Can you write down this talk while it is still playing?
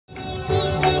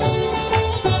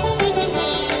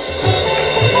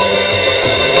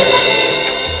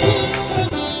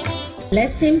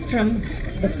bless him from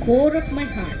the core of my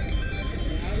heart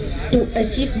to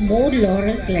achieve more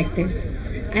laurels like this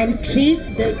and treat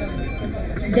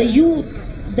the youth,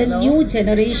 the new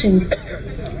generations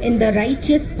in the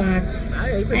righteous path.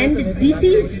 And this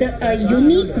is the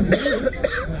unique way,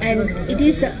 and it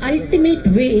is the ultimate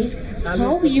way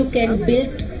how you can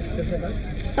build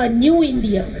a new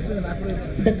India,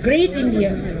 the great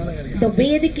India, the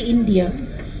Vedic India.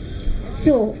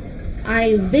 So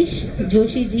I wish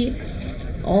Joshi ji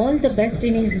all the best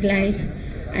in his life,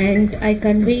 and I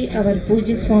convey our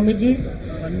Pujya Swamiji's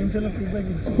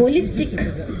holistic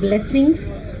blessings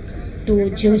to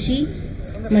Joshi,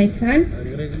 my son,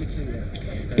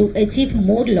 to achieve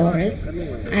more laurels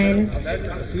and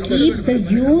keep the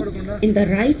youth in the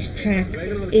right track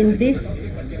in this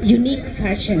unique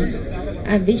fashion.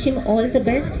 I wish him all the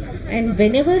best, and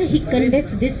whenever he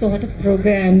conducts this sort of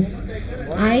programs,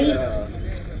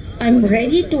 I'm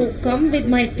ready to come with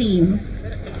my team.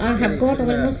 I have got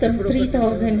almost some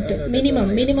 3,000, minimum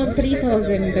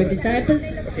 3,000 disciples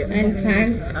and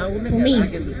fans for me,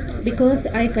 because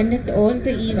I conduct all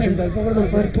the events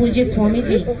for Pujya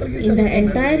Swamiji in the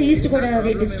entire East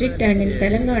Godavari district and in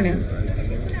Telangana.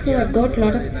 So I've got a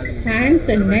lot of fans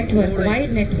and network,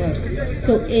 wide network.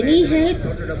 So any help,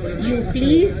 you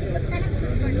please,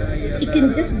 you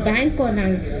can just bank on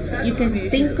us. You can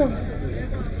think of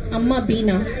Amma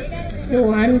Beena.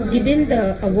 So I'm given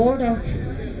the award of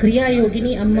Kriya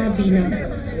Yogini Amma Beena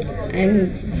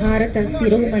and Bharata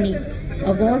Siromani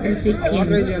award recipient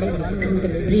in the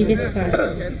previous past.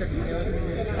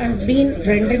 I've been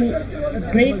rendering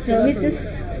great services.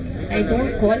 I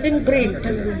don't call them great,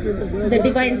 the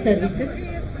divine services.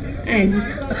 And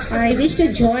I wish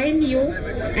to join you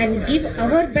and give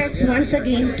our best once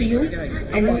again to you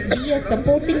and be a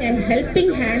supporting and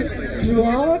helping hand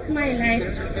throughout my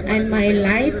life and my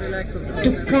lives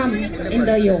to come in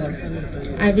the year.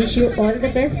 I wish you all the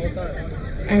best,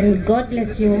 and God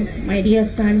bless you, my dear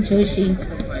son Joshi.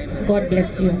 God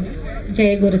bless you.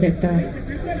 Jai Gurudatta.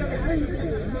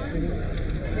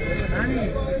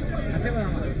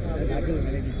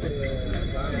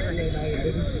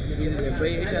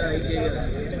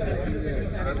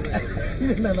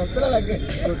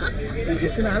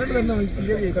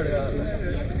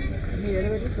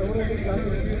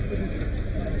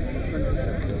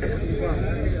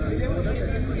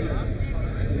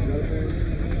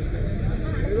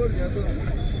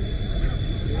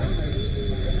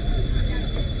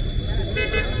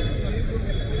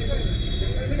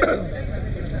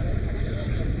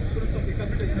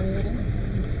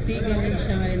 Sri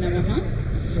Ganeshaya Namaha.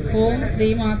 Om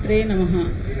Sri Matre Namaha.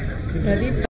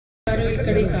 Pradeep garu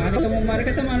ikkadi కార్యక్రమం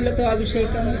మరకత మండలతో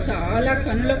అభిషేకము చాలా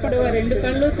కన్నుల పడువ రెండు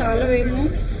కళ్ళు చాలా వేమో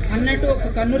అన్నట్టు ఒక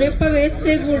కన్ను రెప్ప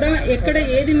వేస్తే కూడా ఎక్కడ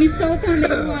ఏది మిస్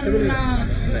అవుతుందేమో అన్న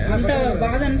అంత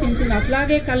బాధ అనిపించింది.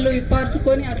 అట్లాగే కళ్ళు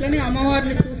ఇప్పార్చుకొని అట్లనే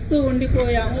అమ్మవారిని చూస్తూ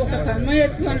ఉండిపోయాము. ఒక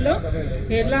తన్మయత్వంలో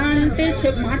ఎలా అంటే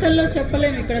మాటల్లో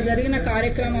చెప్పలేము. ఇక్కడ జరిగిన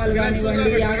కార్యక్రమాలు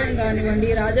కానివ్వండి, యాగం కానివ్వండి,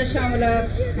 రాజశ్యామల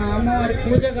అమ్మవారి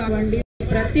పూజ కానివ్వండి,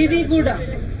 ప్రతిదీ కూడా